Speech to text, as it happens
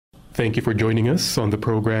Thank you for joining us on the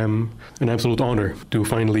program. An absolute honor to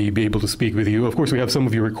finally be able to speak with you. Of course, we have some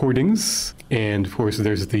of your recordings, and of course,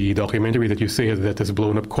 there's the documentary that you say that has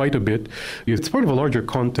blown up quite a bit. It's part of a larger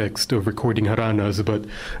context of recording haranas, but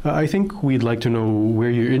I think we'd like to know where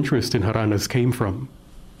your interest in haranas came from.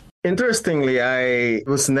 Interestingly, I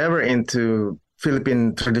was never into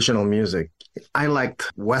Philippine traditional music. I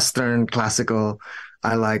liked Western classical.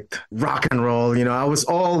 I liked rock and roll. I was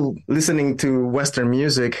all listening to Western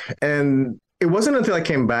music. And it wasn't until I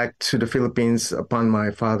came back to the Philippines upon my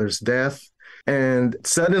father's death. And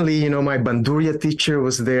suddenly, my bandurria teacher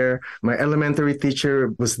was there. My elementary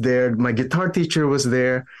teacher was there. My guitar teacher was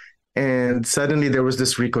there. And suddenly there was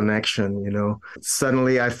this reconnection,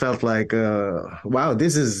 Suddenly I felt like, wow,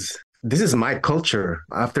 this is my culture.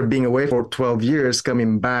 After being away for 12 years,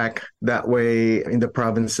 coming back that way in the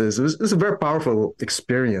provinces, it was a very powerful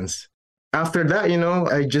experience. After that,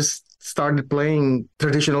 I just started playing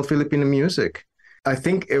traditional Filipino music. I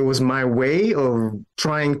think it was my way of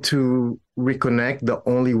trying to reconnect the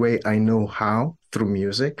only way I know how, through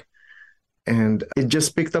music. And it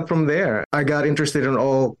just picked up from there. I got interested in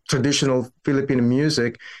all traditional Filipino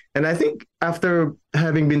music. And I think after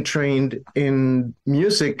having been trained in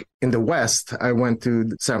music in the West, I went to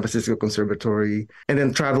the San Francisco Conservatory and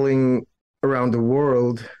then traveling around the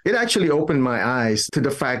world. It actually opened my eyes to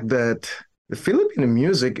the fact that the Filipino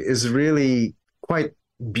music is really quite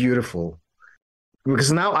beautiful.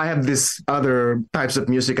 Because now I have this other types of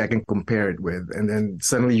music I can compare it with. And then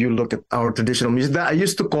suddenly you look at our traditional music that I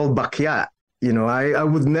used to call bakya. I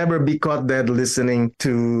would never be caught dead listening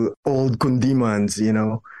to old kundimans,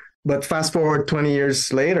 But fast forward 20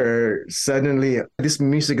 years later, suddenly this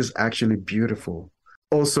music is actually beautiful.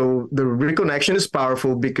 Also, the reconnection is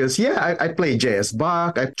powerful because, I play J.S.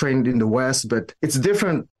 Bach. I trained in the West, but it's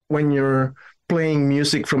different when you're playing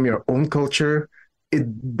music from your own culture. It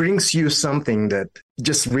brings you something that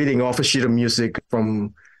just reading off a sheet of music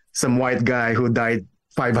from some white guy who died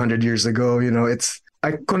 500 years ago,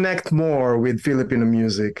 I connect more with Filipino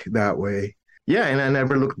music that way. Yeah, and I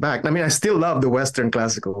never looked back. I still love the Western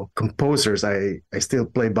classical composers. I still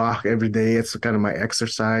play Bach every day. It's kind of my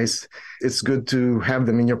exercise. It's good to have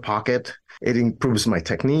them in your pocket. It improves my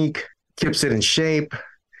technique, keeps it in shape.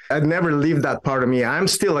 I'd never leave that part of me. I'm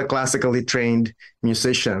still a classically trained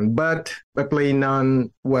musician, but I play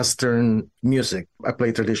non-Western music. I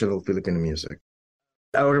play traditional Filipino music.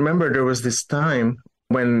 I remember there was this time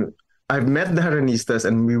when I've met the haranistas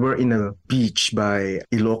and we were in a beach by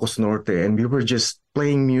Ilocos Norte and we were just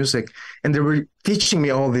playing music and they were teaching me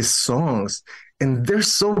all these songs and they're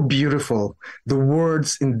so beautiful. The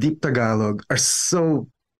words in deep Tagalog are so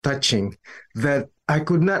touching that I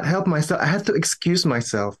could not help myself. I had to excuse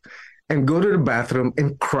myself and go to the bathroom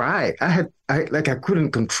and cry. I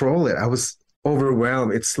couldn't control it. I was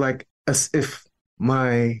overwhelmed. It's like as if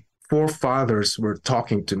my forefathers were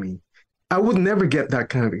talking to me. I would never get that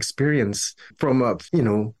kind of experience from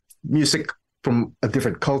music from a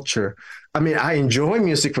different culture. I enjoy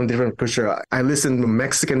music from different culture. I listen to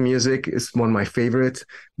Mexican music. It's one of my favorites,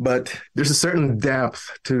 but there's a certain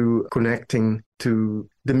depth to connecting to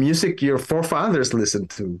the music your forefathers listened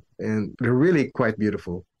to, and they're really quite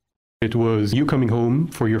beautiful. It was you coming home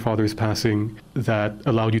for your father's passing that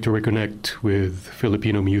allowed you to reconnect with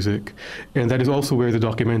Filipino music, and that is also where the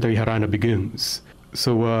documentary Harana begins.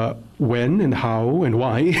 So when and how and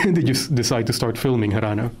why did you decide to start filming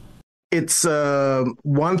Harana? It's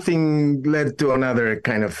one thing led to another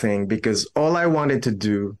kind of thing, because all I wanted to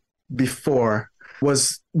do before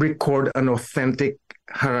was record an authentic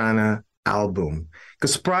Harana album.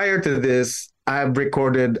 Because prior to this, I've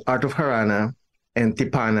recorded Art of Harana and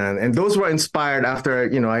Tipanan, and those were inspired after,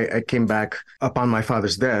 I came back upon my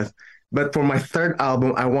father's death. But for my third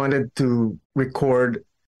album, I wanted to record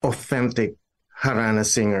authentic Harana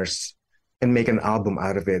singers and make an album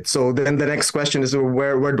out of it. So then the next question is,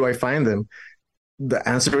 where do I find them? The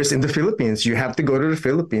answer is in the Philippines. You have to go to the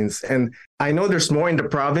Philippines. And I know there's more in the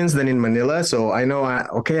province than in Manila. So I know,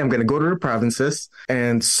 I'm going to go to the provinces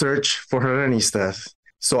and search for haranistas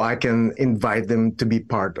so I can invite them to be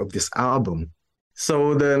part of this album.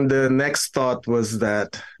 So then the next thought was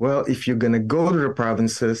that, well, if you're going to go to the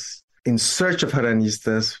provinces in search of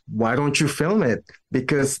haranistas, why don't you film it?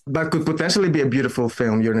 Because that could potentially be a beautiful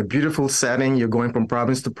film. You're in a beautiful setting. You're going from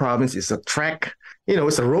province to province. It's a trek.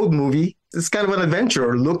 It's a road movie. It's kind of an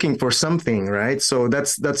adventure, looking for something, right? So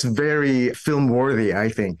that's very film worthy, I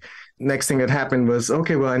think. Next thing that happened was,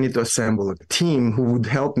 I need to assemble a team who would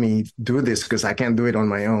help me do this because I can't do it on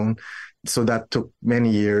my own. So that took many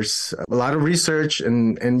years, a lot of research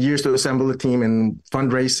and years to assemble a team and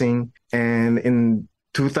fundraising. And in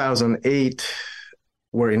 2008,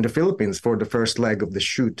 were in the Philippines for the first leg of the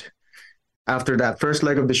shoot. After that first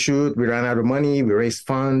leg of the shoot, we ran out of money, we raised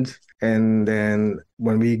funds. And then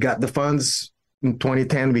when we got the funds in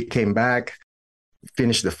 2010, we came back,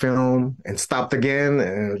 finished the film and stopped again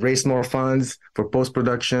and raised more funds for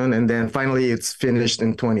post-production. And then finally it's finished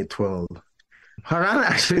in 2012. Harana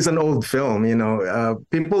actually is an old film,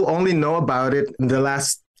 people only know about it in the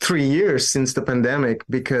last 3 years since the pandemic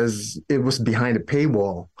because it was behind a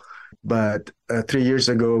paywall. But 3 years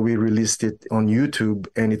ago, we released it on YouTube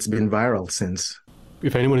and it's been viral since.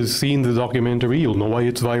 If anyone has seen the documentary, you'll know why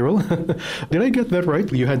it's viral. Did I get that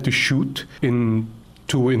right? You had to shoot in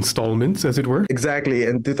 2 installments, as it were? Exactly,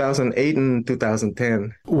 in 2008 and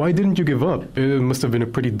 2010. Why didn't you give up? It must have been a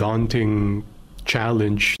pretty daunting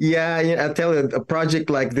challenge. Yeah, I tell you, a project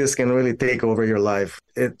like this can really take over your life.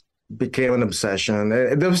 It became an obsession.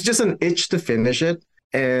 There was just an itch to finish it.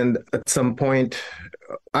 And at some point,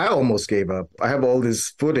 I almost gave up. I have all this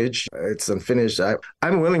footage. It's unfinished.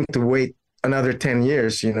 I'm willing to wait another 10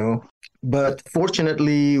 years, But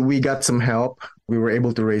fortunately, we got some help. We were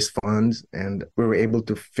able to raise funds and we were able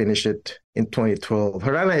to finish it in 2012.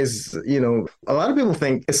 Harana is, a lot of people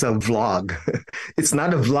think it's a vlog. It's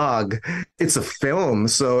not a vlog. It's a film.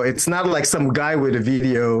 So it's not like some guy with a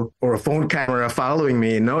video or a phone camera following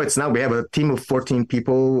me. No, it's not. We have a team of 14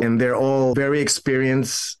 people and they're all very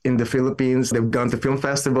experienced in the Philippines. They've gone to film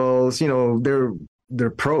festivals. They're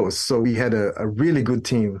pros. So we had a really good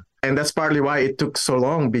team. And that's partly why it took so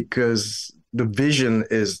long, because the vision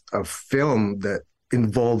is a film that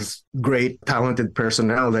involves great, talented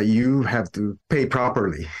personnel that you have to pay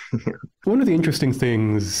properly. One of the interesting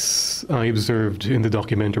things I observed in the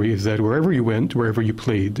documentary is that wherever you went, wherever you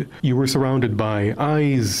played, you were surrounded by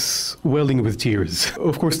eyes welling with tears.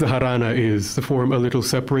 Of course, the Harana is the form a little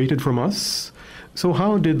separated from us. So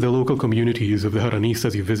how did the local communities of the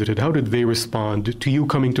haranistas you visited, how did they respond to you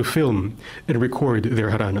coming to film and record their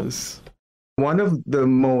haranas? One of the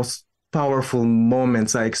most powerful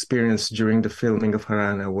moments I experienced during the filming of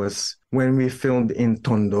Harana was when we filmed in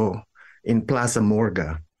Tondo, in Plaza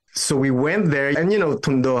Morga. So we went there and,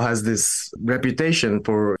 Tondo has this reputation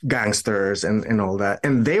for gangsters and all that.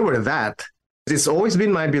 And they were that. It's always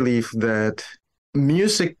been my belief that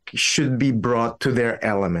music should be brought to their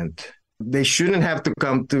element. They shouldn't have to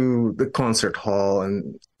come to the concert hall.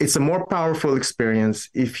 And it's a more powerful experience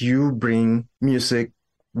if you bring music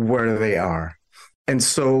where they are. And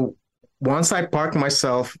so once I parked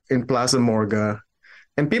myself in Plaza Morga,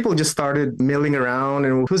 and people just started milling around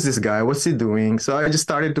and who's this guy? What's he doing? So I just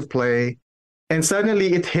started to play. And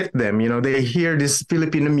suddenly it hit them. They hear this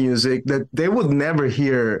Filipino music that they would never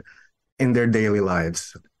hear in their daily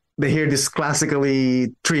lives. They hear this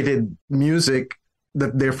classically treated music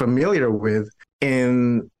that they're familiar with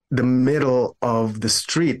in the middle of the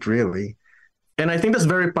street, really. And I think that's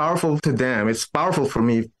very powerful to them. It's powerful for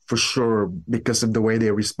me, for sure, because of the way they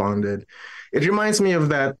responded. It reminds me of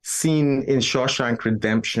that scene in Shawshank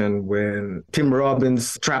Redemption when Tim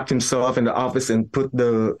Robbins trapped himself in the office and put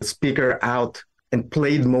the speaker out and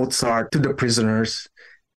played Mozart to the prisoners.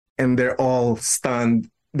 And they're all stunned.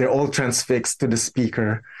 They're all transfixed to the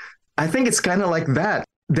speaker. I think it's kind of like that.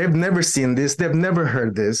 They've never seen this. They've never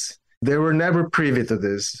heard this. They were never privy to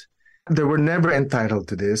this. They were never entitled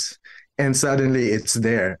to this. And suddenly it's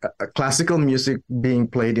there. A classical music being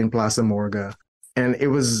played in Plaza Morga. And it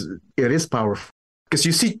is powerful. Because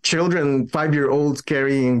you see children, 5-year-olds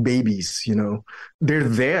carrying babies, They're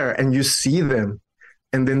there and you see them.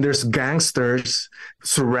 And then there's gangsters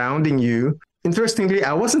surrounding you. Interestingly,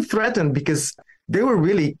 I wasn't threatened because they were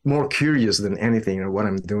really more curious than anything or what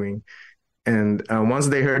I'm doing. And once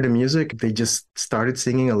they heard the music, they just started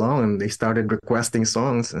singing along and they started requesting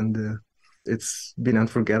songs. And it's been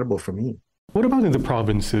unforgettable for me. What about in the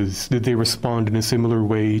provinces? Did they respond in a similar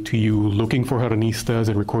way to you looking for haranistas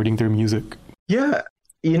and recording their music? Yeah,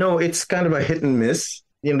 it's kind of a hit and miss.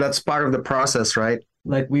 That's part of the process, right?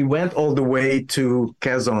 Like we went all the way to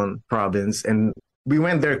Quezon province and we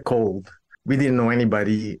went there cold. We didn't know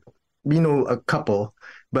anybody. We know a couple,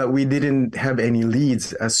 but we didn't have any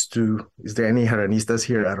leads as to, is there any haranistas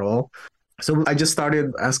here at all? So I just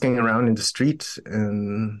started asking around in the street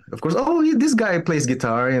and of course, this guy plays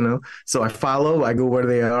guitar, So I go where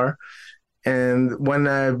they are. And when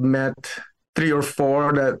I've met 3 or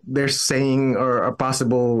 4 that they're saying are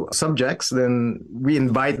possible subjects, then we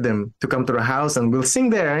invite them to come to the house and we'll sing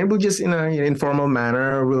there. And we'll just, in an informal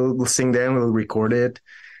manner, we'll sing there and we'll record it.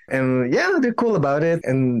 And yeah, they're cool about it.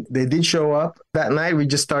 And they did show up. That night, we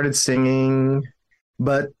just started singing.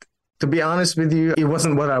 But to be honest with you, it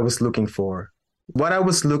wasn't what I was looking for. What I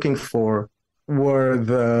was looking for were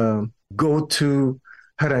the go-to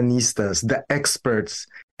haranistas, the experts,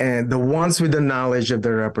 and the ones with the knowledge of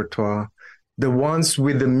the repertoire, the ones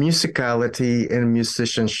with the musicality and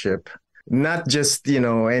musicianship, not just,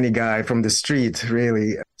 any guy from the street,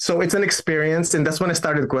 really. So it's an experience. And that's when I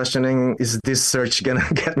started questioning, is this search going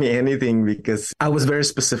to get me anything? Because I was very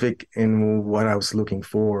specific in what I was looking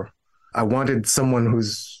for. I wanted someone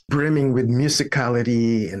who's brimming with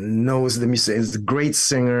musicality and knows the music, is a great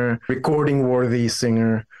singer, recording worthy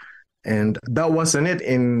singer. And that wasn't it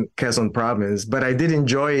in Quezon province, but I did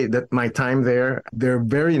enjoy my time there. They're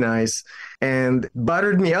very nice and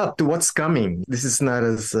buttered me up to what's coming. This is not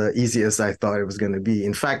as easy as I thought it was going to be.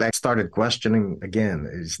 In fact, I started questioning again,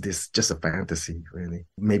 is this just a fantasy, really?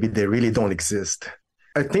 Maybe they really don't exist.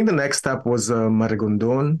 I think the next step was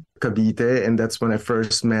Maragondon, Cavite, and that's when I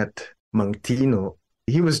first met Mang Tino.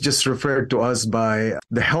 He was just referred to us by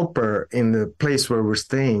the helper in the place where we're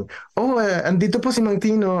staying. Oh, andito po si Mang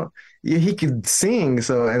Tino. He could sing.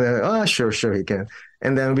 So, sure, he can.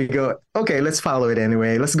 And then we go, okay, let's follow it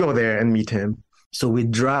anyway. Let's go there and meet him. So we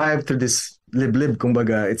drive through this liblib,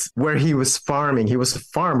 kumbaga. It's where he was farming. He was a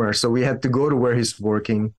farmer. So we had to go to where he's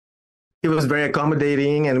working. He was very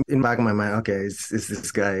accommodating. And in the back of my mind, okay, is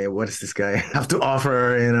this guy? What does this guy have to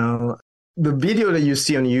offer, The video that you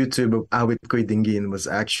see on YouTube of Awit Ko'y Dinggin was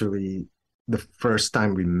actually the first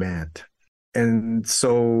time we met. And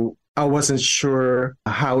so I wasn't sure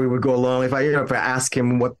how we would go along. If I ask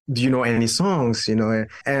him, do you know any songs,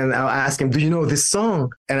 and I'll ask him, do you know this song?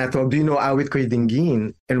 And I thought, do you know Awit Ko'y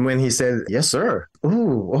Dinggin? And when he said, yes, sir.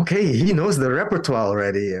 Oh, okay. He knows the repertoire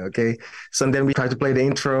already. Okay. So then we tried to play the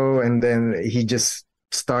intro and then he just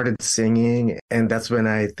started singing. And that's when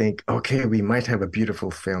I think, okay, we might have a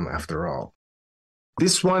beautiful film after all.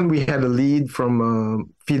 This one, we had a lead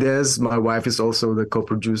from Fidesz. My wife is also the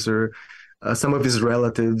co-producer. Some of his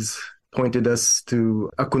relatives pointed us to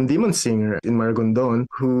a Kundiman singer in Maragondon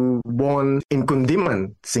who won in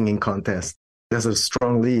Kundiman singing contest. That's a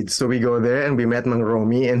strong lead. So we go there and we met Mang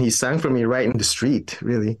Romy and he sang for me right in the street,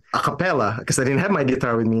 really. A cappella, because I didn't have my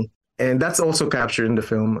guitar with me. And that's also captured in the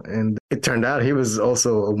film. And it turned out he was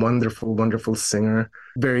also a wonderful, wonderful singer.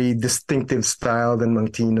 Very distinctive style than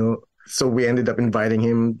Mang Tino. So we ended up inviting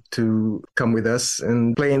him to come with us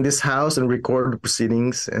and play in this house and record the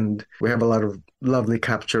proceedings. And we have a lot of lovely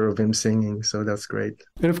capture of him singing. So that's great.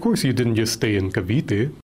 And of course, you didn't just stay in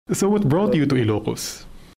Cavite. So what brought you to Ilocos?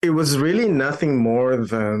 It was really nothing more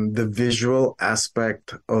than the visual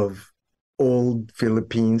aspect of old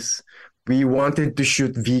Philippines. We wanted to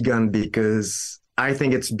shoot vegan because I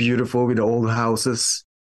think it's beautiful with the old houses.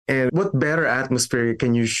 And what better atmosphere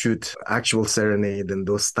can you shoot actual serenade than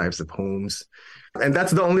those types of homes? And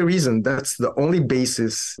that's the only reason. That's the only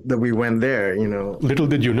basis that we went there, Little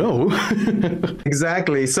did you know.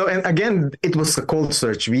 Exactly. So, and again, it was a cold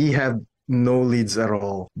search. We had no leads at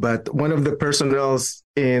all. But one of the personnels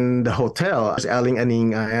in the hotel, Aling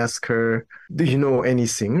Aning, I asked her, do you know any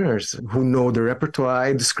singers who know the repertoire?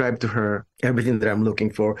 I described to her everything that I'm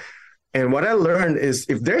looking for. And what I learned is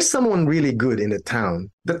if there's someone really good in the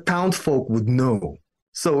town folk would know.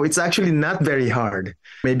 So it's actually not very hard,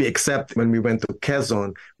 maybe except when we went to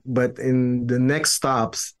Quezon. But in the next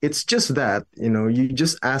stops, it's just that, you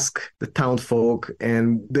just ask the town folk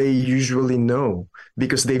and they usually know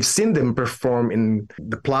because they've seen them perform in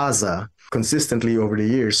the plaza consistently over the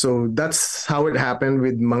years. So that's how it happened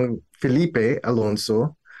with Mang Felipe,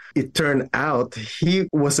 Alonzo. It turned out he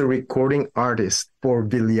was a recording artist for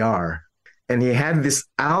Villar. And he had this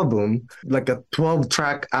album, like a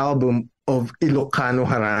 12-track album of Ilocano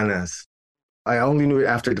Haranas. I only knew it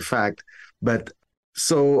after the fact. But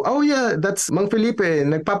so, that's Mang Felipe,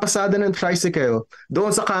 nagpapasada ng tricycle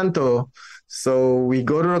doon sa kanto. So we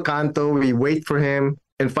go to the kanto, we wait for him.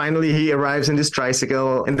 And finally, he arrives in this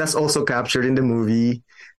tricycle. And that's also captured in the movie.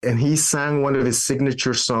 And he sang one of his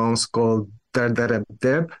signature songs called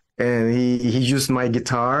Dardarabdeb. And he used my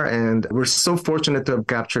guitar, and we're so fortunate to have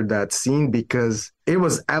captured that scene because it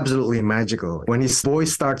was absolutely magical. When his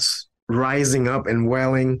voice starts rising up and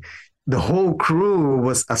welling, the whole crew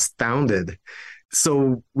was astounded.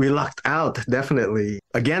 So we lucked out, definitely.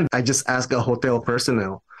 Again, I just asked a hotel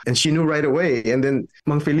personnel, and she knew right away. And then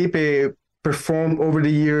Mang Felipe performed over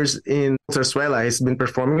the years in Zarzuela. He's been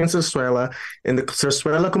performing in Zarzuela, and the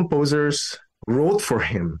Zarzuela composers wrote for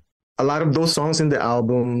him. A lot of those songs in the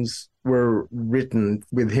albums were written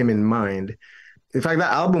with him in mind. In fact,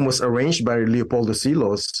 that album was arranged by Leopoldo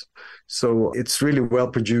Silos. So it's really well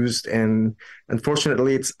produced. And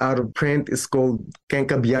unfortunately, it's out of print. It's called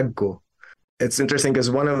Kenka Biagko. It's interesting because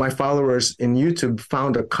one of my followers in YouTube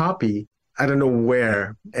found a copy. I don't know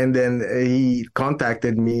where. And then he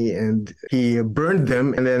contacted me and he burned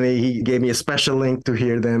them. And then he gave me a special link to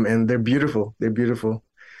hear them. And they're beautiful. They're beautiful.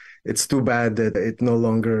 It's too bad that it no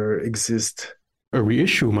longer exists. A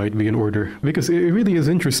reissue might be in order, because it really is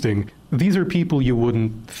interesting. These are people you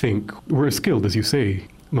wouldn't think were as skilled, as you say.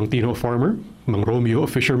 Mang Tino, a farmer, Mang Romeo, a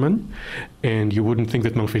fisherman, and you wouldn't think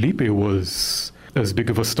that Mang Felipe was as big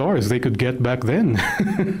of a star as they could get back then.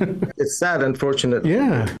 It's sad, unfortunately.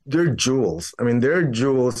 Yeah. They're jewels. I mean, they're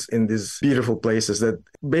jewels in these beautiful places that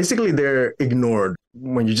basically they're ignored.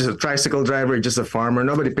 When you're just a tricycle driver, you're just a farmer,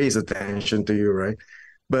 nobody pays attention to you, right?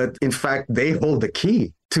 But in fact, they hold the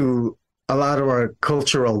key to a lot of our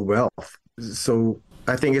cultural wealth. So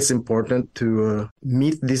I think it's important to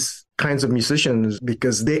meet these kinds of musicians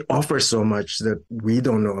because they offer so much that we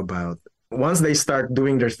don't know about. Once they start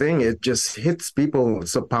doing their thing, it just hits people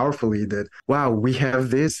so powerfully that, wow, we have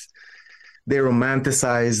this. They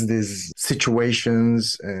romanticize these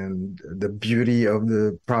situations and the beauty of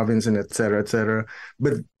the province and et cetera, et cetera.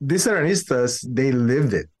 But these haranistas, they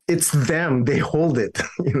lived it. It's them. They hold it,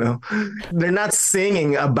 you know. They're not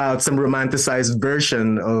singing about some romanticized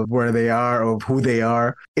version of where they are, of who they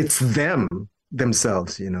are. It's them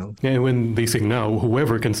themselves, you know. And when they sing now,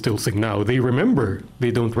 whoever can still sing now, they remember.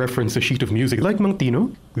 They don't reference a sheet of music like Mang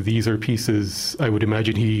Tino. These are pieces I would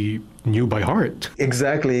imagine he knew by heart.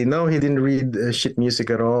 Exactly. No, he didn't read sheet music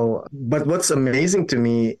at all. But what's amazing to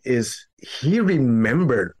me is he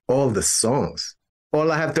remembered all the songs. All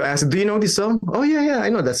I have to ask, do you know this song? Oh, yeah, I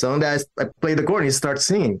know that song. I play the chord and he starts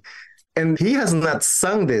singing. And he has not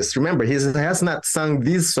sung this. Remember, he has not sung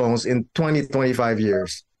these songs in 20, 25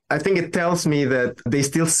 years. I think it tells me that they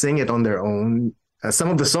still sing it on their own. Some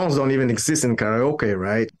of the songs don't even exist in karaoke,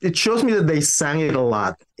 right? It shows me that they sang it a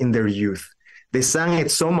lot in their youth. They sang it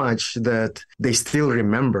so much that they still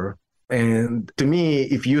remember. And to me,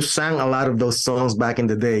 if you sang a lot of those songs back in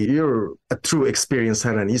the day, you're a true experienced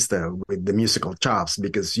haranista with the musical chops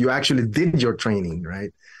because you actually did your training,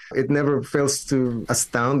 right? It never fails to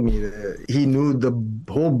astound me that he knew the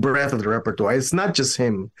whole breadth of the repertoire. It's not just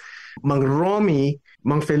him. Mang Romy,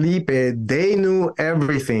 Mang Felipe, they knew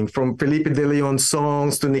everything from Felipe de Leon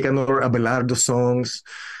songs to Nicanor Abelardo songs.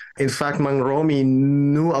 In fact, Mang Romy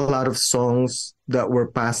knew a lot of songs that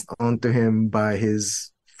were passed on to him by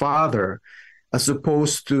his father, as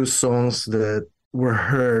opposed to songs that were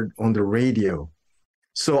heard on the radio.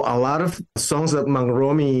 So a lot of songs that Mang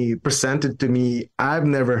Romy presented to me, I've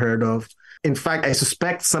never heard of. In fact, I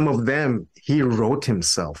suspect some of them he wrote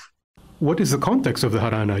himself. What is the context of the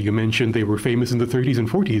Harana? You mentioned they were famous in the 30s and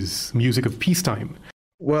 40s, music of peacetime.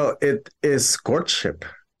 Well, it is courtship.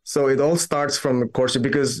 So it all starts from courtship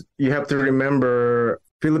because you have to remember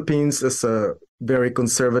Philippines is a very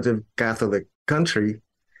conservative Catholic country.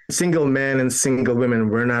 Single men and single women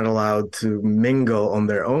were not allowed to mingle on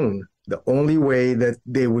their own. The only way that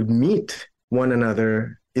they would meet one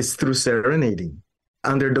another is through serenading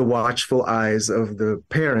under the watchful eyes of the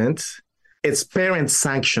parents. It's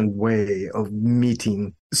parent-sanctioned way of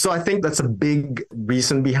meeting. So I think that's a big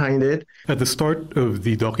reason behind it. At the start of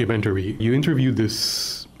the documentary, you interviewed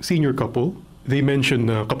this senior couple. They mentioned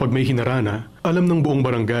na kapag may hinarana, alam ng buong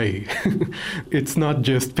barangay. It's not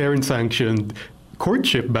just parent-sanctioned.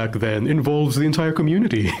 Courtship back then involves the entire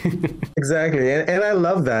community. Exactly. And I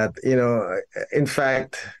love that. You know, in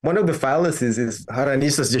fact, one of the fallacies is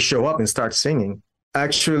haranistas just show up and start singing.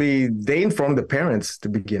 Actually, they inform the parents to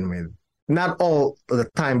begin with. Not all the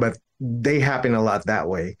time, but they happen a lot that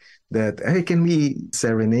way. That, hey, can we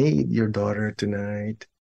serenade your daughter tonight?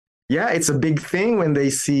 Yeah, it's a big thing when they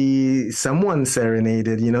see someone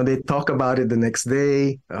serenaded. You know, they talk about it the next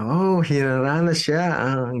day. Oh, hinarana siya.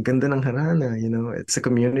 Ang ganda ng harana. You know, it's a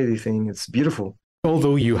community thing. It's beautiful.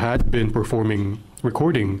 Although you had been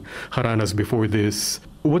recording haranas before this,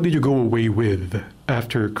 what did you go away with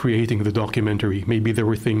after creating the documentary? Maybe there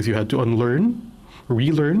were things you had to unlearn,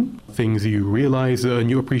 relearn, things you realized, a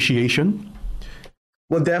new appreciation?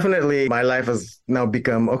 Well, definitely my life has now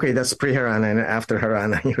become, okay, that's pre-Harana and after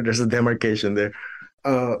Harana. You know, there's a demarcation there.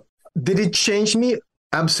 Did it change me?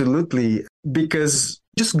 Absolutely. Because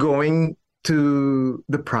just going to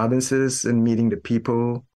the provinces and meeting the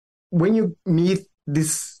people, when you meet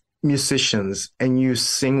these musicians and you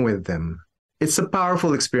sing with them, it's a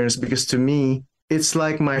powerful experience because to me, it's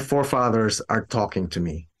like my forefathers are talking to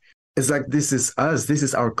me. It's like, this is us. This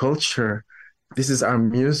is our culture. This is our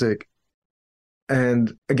music.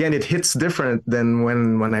 And again, it hits different than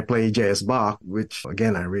when I play J.S. Bach, which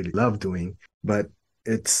again, I really love doing. But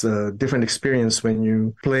it's a different experience when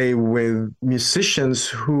you play with musicians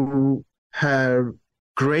who have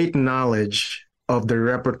great knowledge of the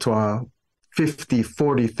repertoire 50,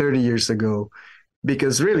 40, 30 years ago,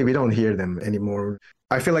 because really we don't hear them anymore.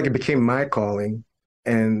 I feel like it became my calling,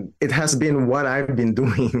 and it has been what I've been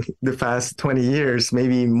doing the past 20 years,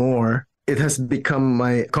 maybe more. It has become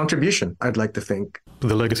my contribution, I'd like to think.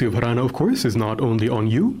 The legacy of Harana, of course, is not only on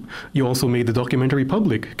you. You also made the documentary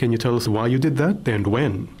public. Can you tell us why you did that and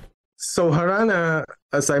when? So Harana,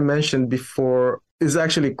 as I mentioned before, is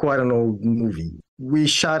actually quite an old movie. We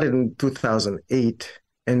shot it in 2008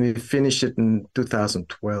 and we finished it in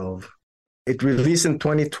 2012. It released in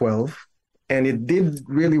 2012 and it did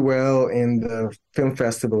really well in the film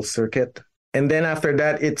festival circuit. And then after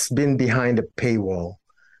that, it's been behind a paywall.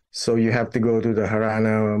 So you have to go to the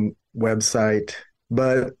Harana website.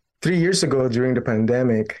 But 3 years ago, during the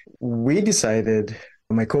pandemic, we decided,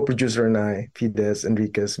 my co-producer and I, Fides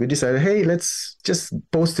Enriquez, we decided, hey, let's just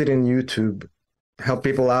post it in YouTube, help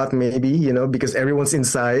people out maybe, because everyone's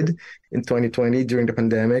inside in 2020 during the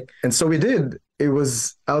pandemic. And so we did. It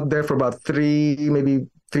was out there for about maybe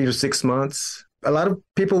 3 to 6 months. A lot of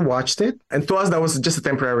people watched it. And to us, that was just a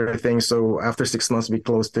temporary thing. So after 6 months, we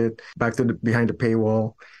closed it back to behind the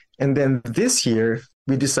paywall. And then this year,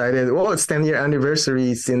 we decided, well, it's 10-year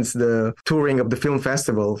anniversary since the touring of the film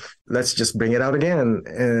festival. Let's just bring it out again.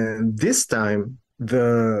 And this time,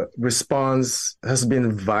 the response has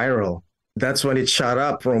been viral. That's when it shot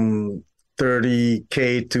up from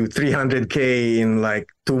 30K to 300K in like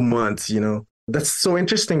 2 months, That's so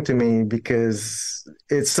interesting to me because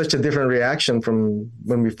it's such a different reaction from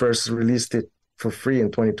when we first released it for free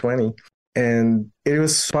in 2020. And it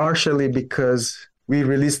was partially because we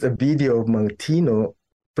released a video of Mang Tino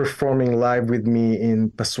performing live with me in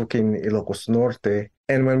Pasukin, Ilocos Norte.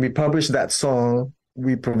 And when we published that song,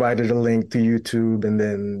 we provided a link to YouTube, and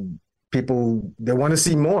then people, they want to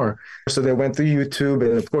see more. So they went to YouTube,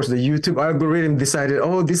 and of course the YouTube algorithm decided,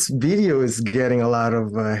 oh, this video is getting a lot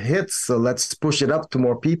of hits, so let's push it up to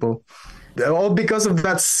more people. All because of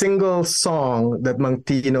that single song that Mang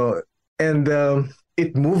Tino, and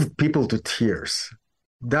it moved people to tears.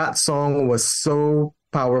 That song was so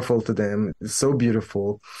powerful to them, so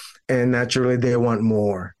beautiful, and naturally they want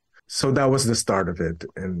more. So that was the start of it.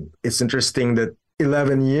 And it's interesting that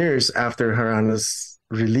 11 years after Harana's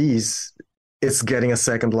release, it's getting a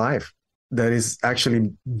second life that is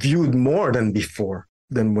actually viewed more than before,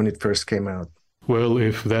 than when it first came out. Well,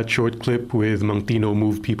 if that short clip with Mang Tino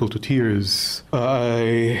moved people to tears,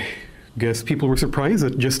 I guess people were surprised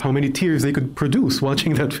at just how many tears they could produce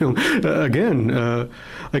watching that film.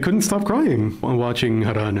 I couldn't stop crying while watching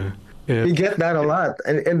Harana. We get that a lot.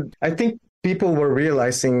 And I think people were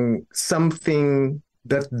realizing something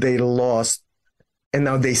that they lost and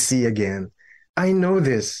now they see again. I know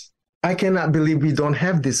this. I cannot believe we don't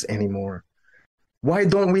have this anymore. Why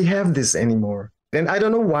don't we have this anymore? And I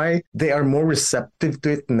don't know why they are more receptive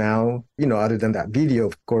to it now, other than that video,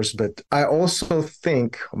 of course. But I also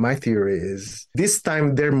think, my theory is, this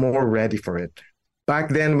time they're more ready for it. Back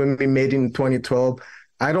then, when we made it in 2012,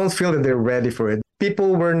 I don't feel that they're ready for it.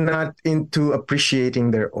 People were not into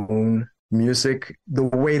appreciating their own music the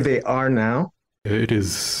way they are now. It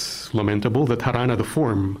is lamentable that Harana, the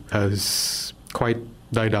form, has quite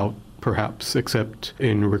died out, perhaps, except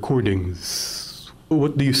in recordings.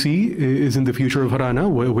 What do you see is in the future of Harana?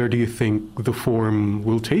 Where do you think the form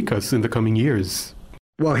will take us in the coming years?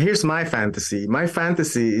 Well, here's my fantasy. My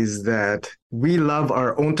fantasy is that we love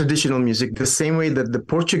our own traditional music the same way that the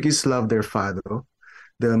Portuguese love their fado,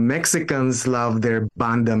 the Mexicans love their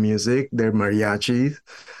banda music, their mariachi,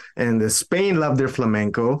 and the Spain love their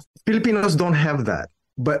flamenco. Filipinos don't have that.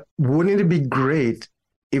 But wouldn't it be great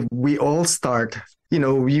if we all start,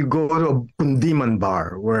 you go to a Kundiman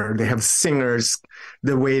bar where they have singers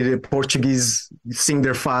the way the Portuguese sing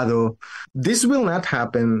their fado. This will not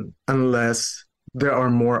happen unless there are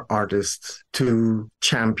more artists to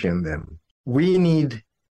champion them. We need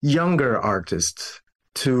younger artists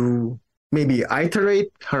to maybe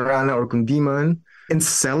iterate Harana or Kundiman and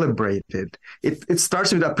celebrate it. It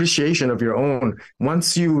starts with appreciation of your own.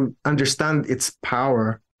 Once you understand its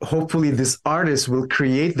power, hopefully these artists will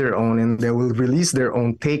create their own and they will release their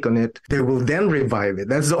own take on it. They will then revive it.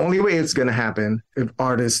 That's the only way it's going to happen, if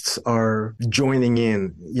artists are joining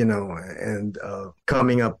in, and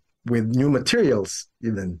coming up with new materials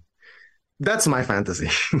even. That's my fantasy.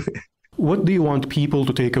 What do you want people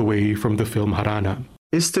to take away from the film Harana?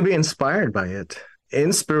 Is to be inspired by it.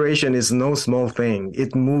 Inspiration is no small thing.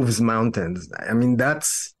 It moves mountains. I mean,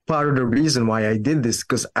 that's part of the reason why I did this,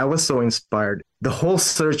 because I was so inspired. The whole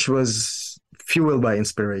search was fueled by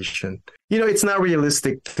inspiration. It's not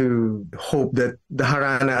realistic to hope that the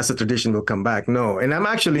Harana as a tradition will come back. No. And I'm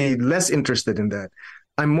actually less interested in that.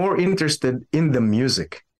 I'm more interested in the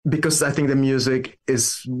music. because I think the music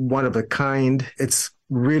is one of a kind. It's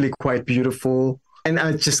really quite beautiful. And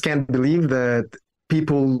I just can't believe that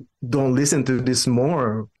people don't listen to this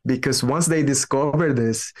more, because once they discover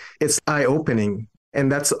this, it's eye-opening.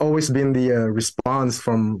 And that's always been the response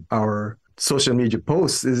from our social media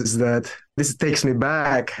posts, is that this takes me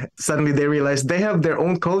back. Suddenly they realize they have their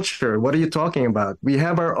own culture. What are you talking about? We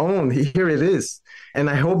have our own. Here it is. And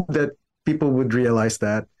I hope that people would realize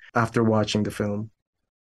that after watching the film.